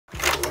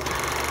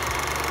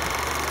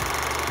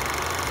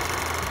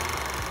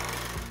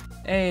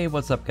Hey,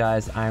 what's up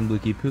guys, I'm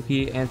Lukey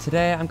Pooky, and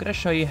today I'm going to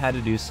show you how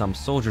to do some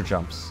soldier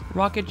jumps.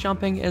 Rocket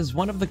jumping is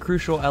one of the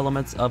crucial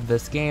elements of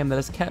this game that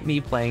has kept me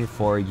playing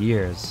for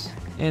years.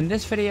 In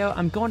this video,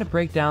 I'm going to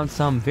break down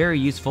some very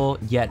useful,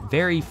 yet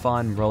very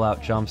fun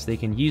rollout jumps that you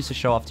can use to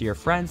show off to your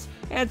friends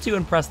and to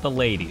impress the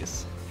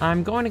ladies.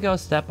 I'm going to go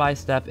step by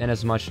step in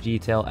as much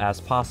detail as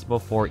possible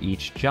for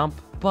each jump,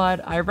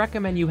 but I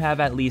recommend you have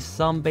at least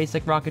some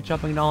basic rocket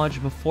jumping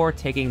knowledge before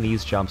taking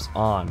these jumps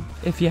on.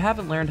 If you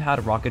haven't learned how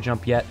to rocket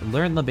jump yet,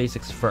 learn the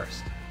basics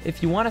first.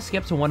 If you want to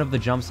skip to one of the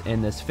jumps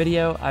in this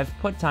video, I've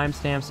put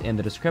timestamps in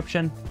the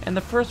description, and the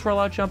first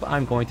rollout jump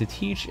I'm going to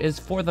teach is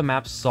for the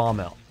map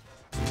Sawmill.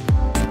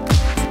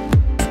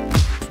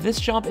 This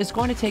jump is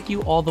going to take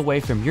you all the way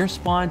from your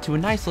spawn to a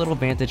nice little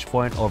vantage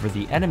point over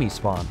the enemy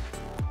spawn.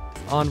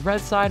 On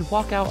red side,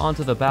 walk out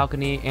onto the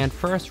balcony and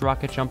first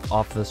rocket jump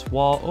off this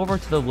wall over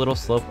to the little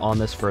slope on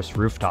this first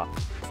rooftop.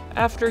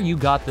 After you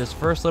got this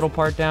first little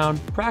part down,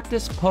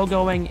 practice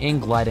pogoing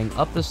and gliding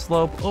up the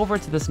slope over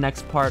to this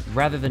next part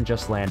rather than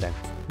just landing.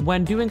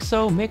 When doing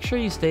so, make sure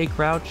you stay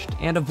crouched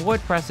and avoid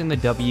pressing the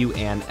W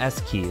and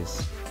S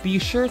keys. Be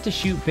sure to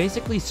shoot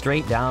basically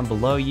straight down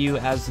below you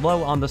as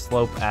low on the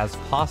slope as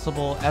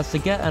possible as to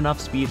get enough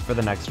speed for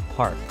the next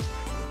part.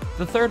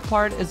 The third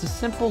part is a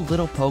simple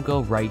little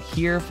pogo right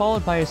here,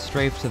 followed by a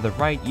strafe to the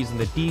right using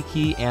the D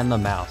key and the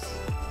mouse.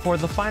 For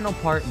the final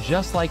part,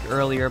 just like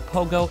earlier,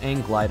 pogo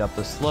and glide up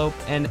the slope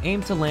and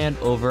aim to land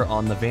over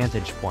on the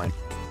vantage point.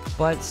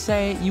 But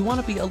say you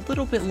want to be a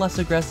little bit less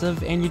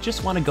aggressive and you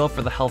just want to go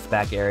for the health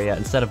back area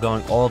instead of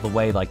going all the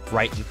way like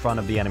right in front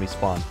of the enemy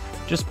spawn.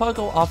 Just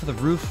pogo off the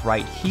roof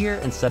right here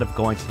instead of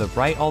going to the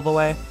right all the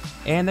way,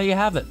 and there you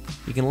have it.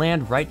 You can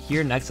land right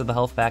here next to the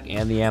health pack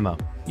and the ammo.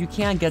 You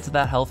can get to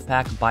that health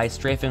pack by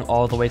strafing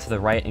all the way to the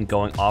right and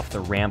going off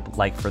the ramp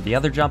like for the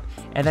other jump,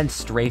 and then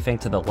strafing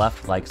to the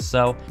left like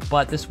so,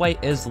 but this way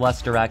is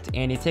less direct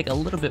and you take a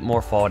little bit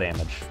more fall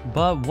damage.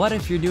 But what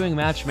if you're doing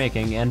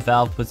matchmaking and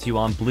Valve puts you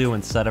on blue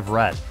instead of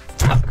red?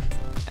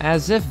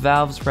 As if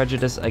Valve's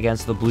prejudice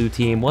against the blue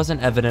team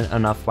wasn't evident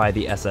enough by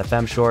the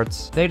SFM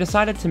shorts, they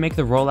decided to make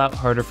the rollout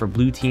harder for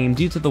blue team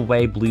due to the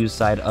way blue's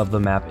side of the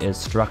map is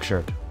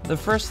structured. The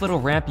first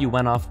little ramp you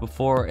went off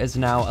before is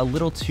now a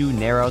little too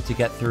narrow to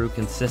get through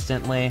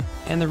consistently,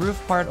 and the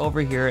roof part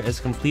over here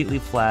is completely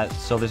flat,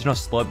 so there's no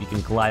slope you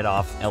can glide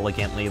off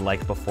elegantly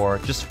like before,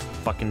 just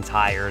fucking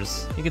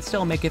tires. You can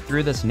still make it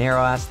through this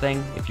narrow ass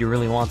thing if you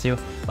really want to,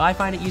 but I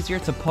find it easier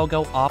to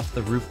pogo off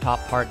the rooftop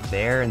part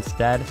there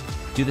instead,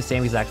 do the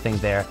same exact thing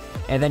there,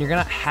 and then you're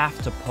gonna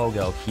have to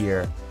pogo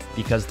here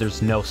because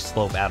there's no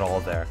slope at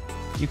all there.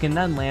 You can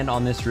then land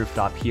on this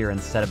rooftop here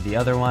instead of the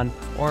other one,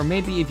 or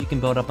maybe if you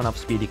can build up enough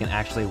speed you can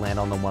actually land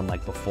on the one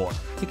like before.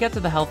 To get to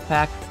the health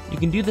pack, you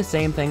can do the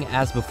same thing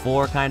as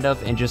before kind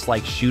of and just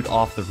like shoot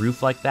off the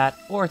roof like that,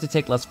 or to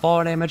take less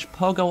fall damage,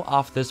 pogo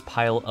off this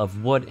pile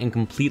of wood and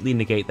completely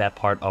negate that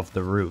part of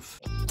the roof.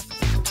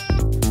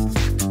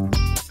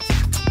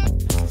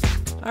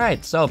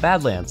 Alright, so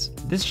Badlands.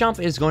 This jump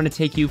is going to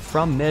take you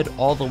from mid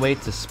all the way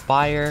to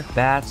spire,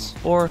 bats,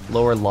 or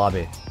lower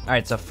lobby.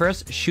 Alright, so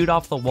first shoot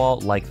off the wall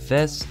like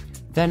this,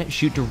 then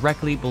shoot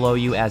directly below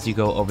you as you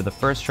go over the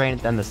first train,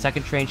 then the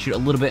second train shoot a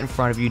little bit in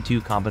front of you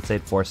to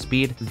compensate for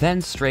speed,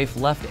 then strafe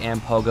left and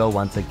pogo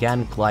once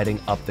again, gliding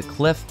up the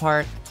cliff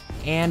part,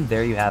 and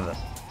there you have it.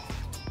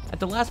 At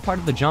the last part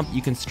of the jump,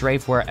 you can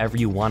strafe wherever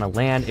you want to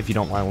land. If you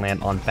don't want to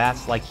land on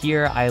bats, like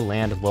here, I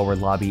land lower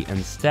lobby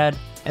instead.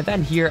 And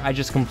then here, I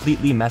just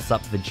completely mess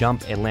up the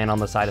jump and land on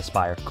the side of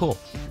spire. Cool.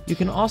 You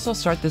can also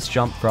start this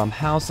jump from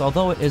house,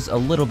 although it is a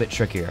little bit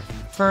trickier.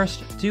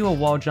 First, do a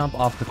wall jump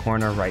off the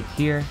corner right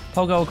here,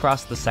 pogo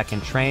across the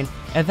second train,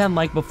 and then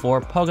like before,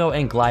 pogo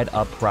and glide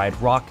up Pride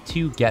Rock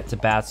to get to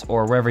bats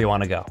or wherever you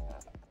want to go.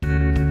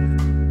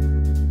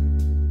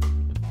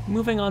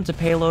 Moving on to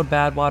payload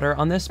Badwater,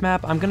 on this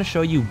map I'm going to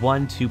show you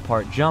one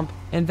 2-part jump,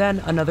 and then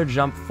another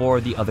jump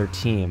for the other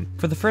team.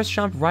 For the first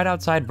jump, right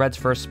outside Red's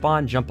first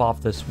spawn, jump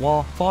off this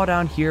wall, fall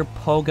down here,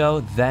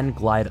 pogo, then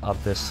glide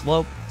up this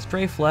slope,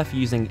 strafe left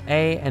using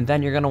A, and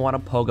then you're going to want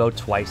to pogo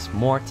twice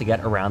more to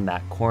get around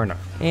that corner.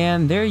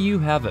 And there you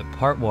have it,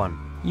 part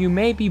 1. You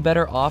may be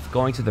better off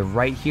going to the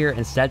right here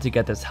instead to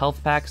get this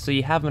health pack so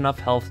you have enough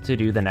health to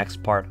do the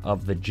next part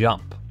of the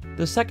jump.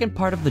 The second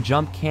part of the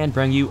jump can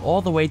bring you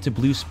all the way to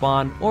blue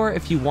spawn, or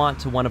if you want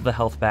to one of the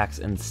health packs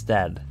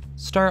instead.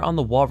 Start on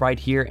the wall right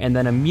here and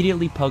then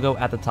immediately pogo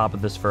at the top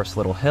of this first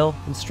little hill,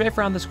 and strafe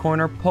around this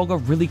corner,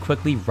 pogo really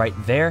quickly right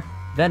there,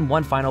 then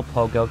one final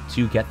pogo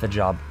to get the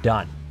job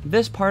done.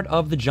 This part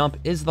of the jump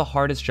is the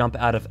hardest jump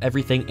out of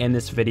everything in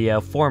this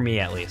video, for me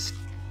at least.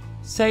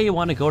 Say you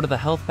want to go to the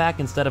health pack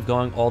instead of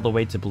going all the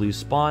way to blue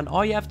spawn,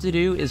 all you have to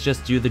do is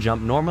just do the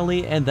jump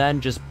normally and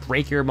then just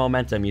break your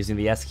momentum using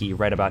the S key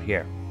right about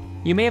here.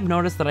 You may have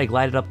noticed that I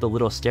glided up the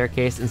little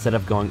staircase instead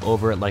of going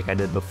over it like I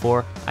did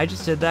before. I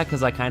just did that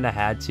because I kinda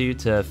had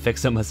to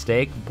fix a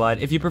mistake, but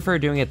if you prefer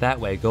doing it that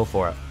way, go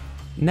for it.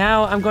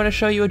 Now I'm going to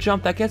show you a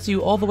jump that gets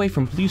you all the way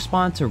from blue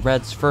spawn to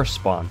red's first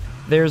spawn.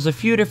 There's a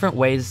few different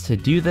ways to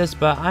do this,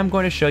 but I'm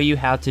going to show you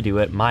how to do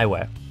it my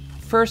way.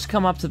 First,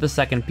 come up to the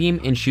second beam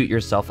and shoot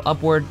yourself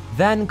upward,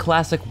 then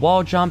classic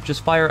wall jump,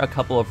 just fire a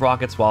couple of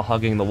rockets while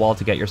hugging the wall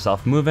to get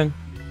yourself moving.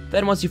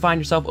 Then once you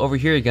find yourself over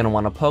here, you're going to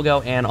want to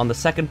pogo, and on the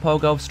second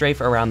pogo, strafe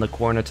around the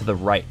corner to the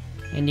right.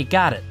 And you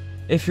got it!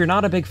 If you're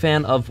not a big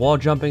fan of wall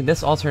jumping,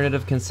 this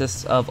alternative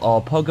consists of all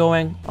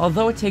pogoing,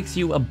 although it takes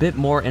you a bit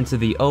more into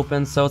the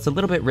open, so it's a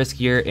little bit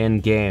riskier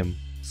in game.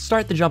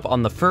 Start the jump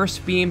on the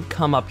first beam,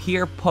 come up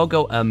here,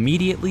 pogo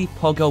immediately,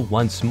 pogo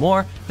once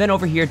more, then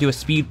over here do a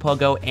speed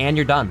pogo, and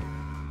you're done.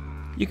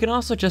 You can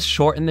also just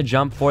shorten the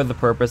jump for the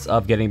purpose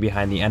of getting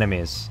behind the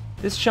enemies.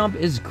 This jump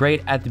is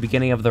great at the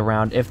beginning of the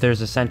round if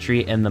there's a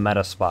sentry in the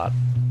meta spot.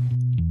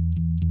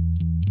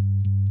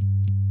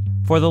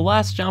 For the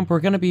last jump,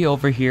 we're going to be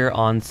over here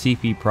on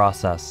CP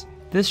process.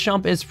 This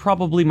jump is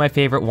probably my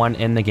favorite one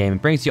in the game.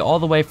 It brings you all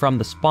the way from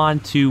the spawn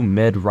to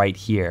mid right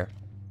here.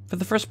 For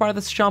the first part of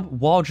this jump,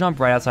 wall jump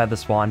right outside the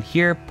spawn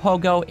here,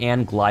 pogo,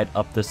 and glide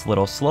up this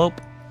little slope.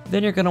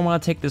 Then you're going to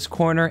want to take this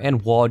corner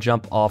and wall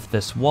jump off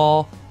this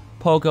wall,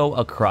 pogo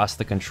across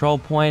the control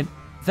point.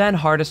 Then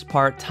hardest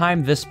part,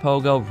 time this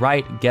pogo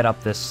right, get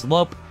up this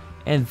slope,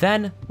 and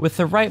then with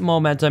the right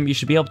momentum, you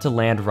should be able to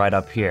land right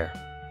up here.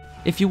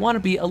 If you want to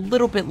be a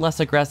little bit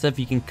less aggressive,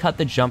 you can cut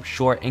the jump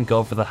short and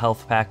go for the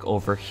health pack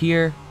over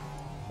here.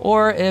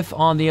 Or if,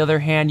 on the other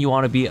hand, you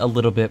want to be a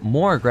little bit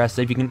more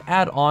aggressive, you can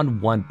add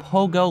on one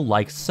pogo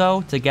like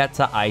so to get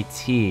to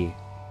IT.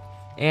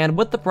 And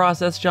with the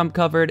process jump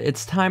covered,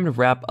 it's time to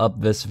wrap up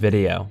this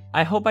video.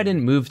 I hope I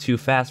didn't move too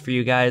fast for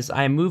you guys.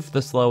 I moved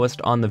the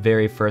slowest on the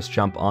very first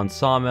jump on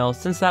Sawmill,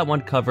 since that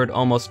one covered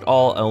almost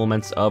all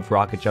elements of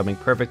rocket jumping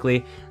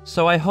perfectly,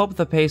 so I hope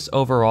the pace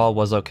overall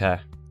was okay.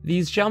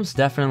 These jumps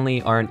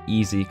definitely aren't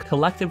easy.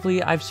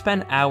 Collectively, I've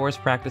spent hours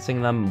practicing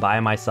them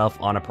by myself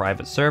on a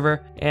private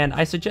server, and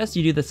I suggest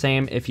you do the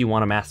same if you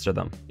want to master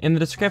them. In the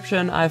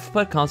description, I've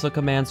put console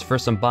commands for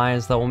some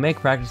binds that will make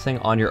practicing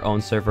on your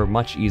own server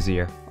much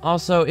easier.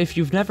 Also, if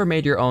you've never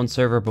made your own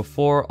server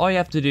before, all you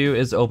have to do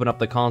is open up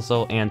the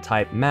console and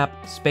type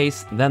map,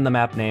 space, then the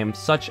map name,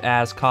 such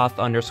as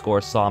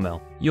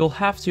koth_sawmill. You'll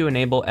have to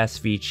enable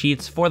SV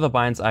cheats for the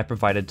binds I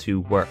provided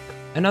to work.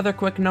 Another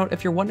quick note,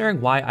 if you're wondering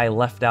why I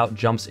left out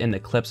jumps in the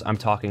clips I'm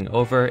talking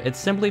over, it's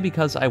simply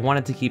because I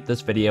wanted to keep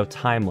this video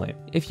timely.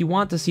 If you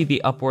want to see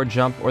the upward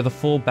jump or the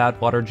full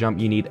Badwater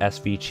jump you need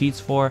SV cheats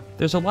for,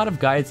 there's a lot of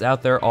guides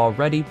out there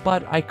already,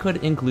 but I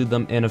could include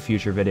them in a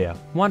future video.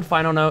 One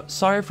final note,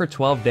 sorry for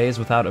 12 days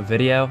without a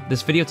video.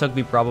 This video took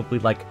me probably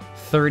like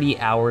 30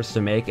 hours to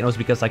make, and it was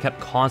because I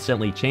kept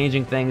constantly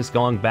changing things,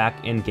 going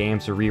back in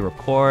games to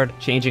re-record,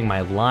 changing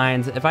my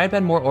lines. If I had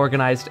been more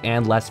organized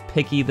and less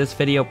picky, this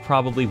video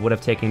probably would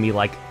have taken me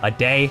like a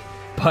day,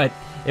 but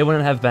it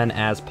wouldn't have been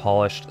as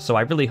polished, so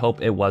I really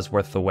hope it was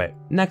worth the wait.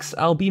 Next,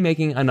 I'll be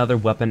making another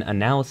weapon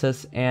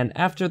analysis, and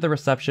after the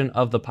reception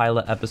of the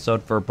pilot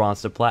episode for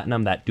Bronze to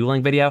Platinum, that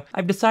dueling video,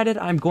 I've decided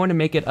I'm going to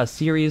make it a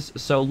series,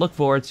 so look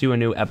forward to a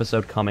new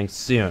episode coming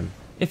soon.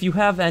 If you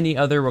have any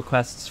other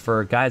requests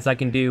for guides I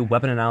can do,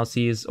 weapon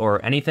analyses,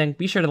 or anything,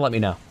 be sure to let me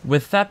know.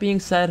 With that being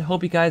said,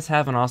 hope you guys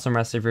have an awesome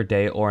rest of your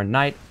day or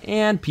night,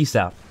 and peace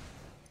out.